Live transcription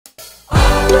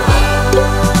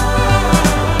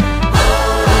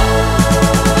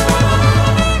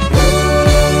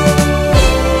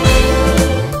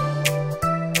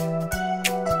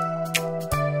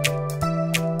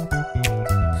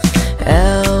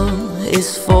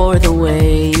is for the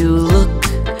way you look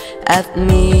at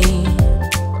me.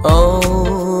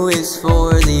 O is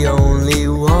for the only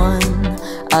one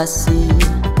I see.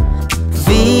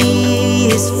 V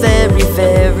is very,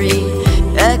 very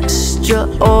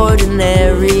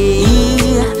extraordinary.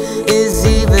 E is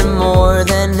even more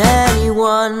than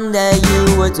anyone that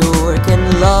you adore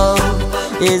can love.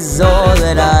 Is all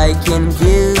that I can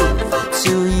give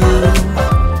to you.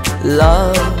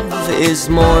 Love is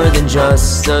more than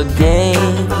just a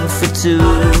game for two.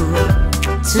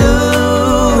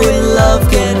 Two in love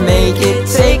can make it.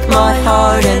 Take my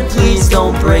heart and please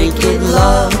don't break it.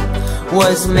 Love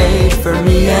was made for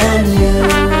me and you.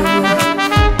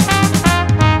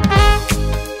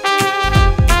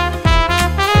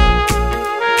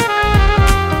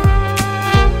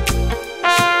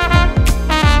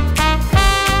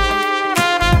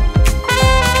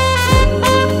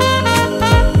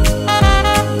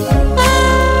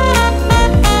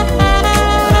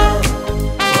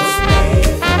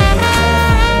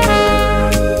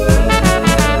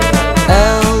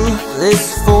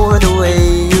 Is for the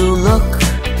way you look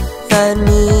at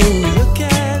me.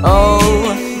 O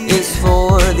is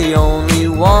for the only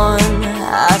one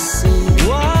I see.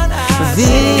 V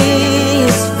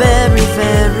is very,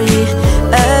 very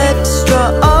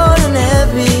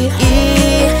extraordinary. E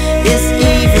is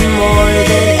even more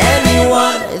than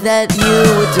anyone that you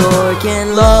adore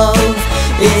can love.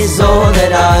 Is all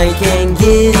that I can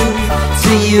give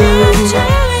to you.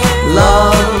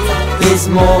 Love is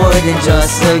more than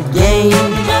just a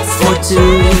game for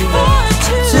two.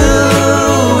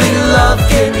 Two in love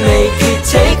can make it.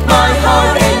 Take my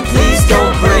heart and please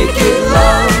don't break it.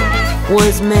 Love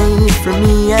was made for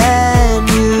me and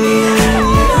you.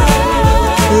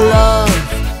 Love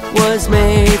was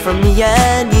made for me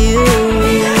and you.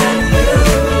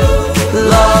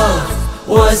 Love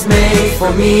was made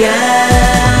for me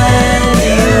and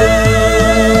you.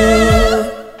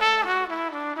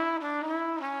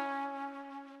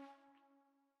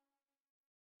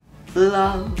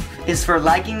 Love is for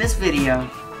liking this video.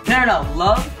 No,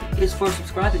 love is for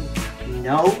subscribing.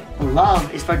 No,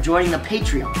 love is for joining the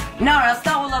Patreon. No, that's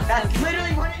not what love is. That's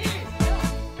literally what it is.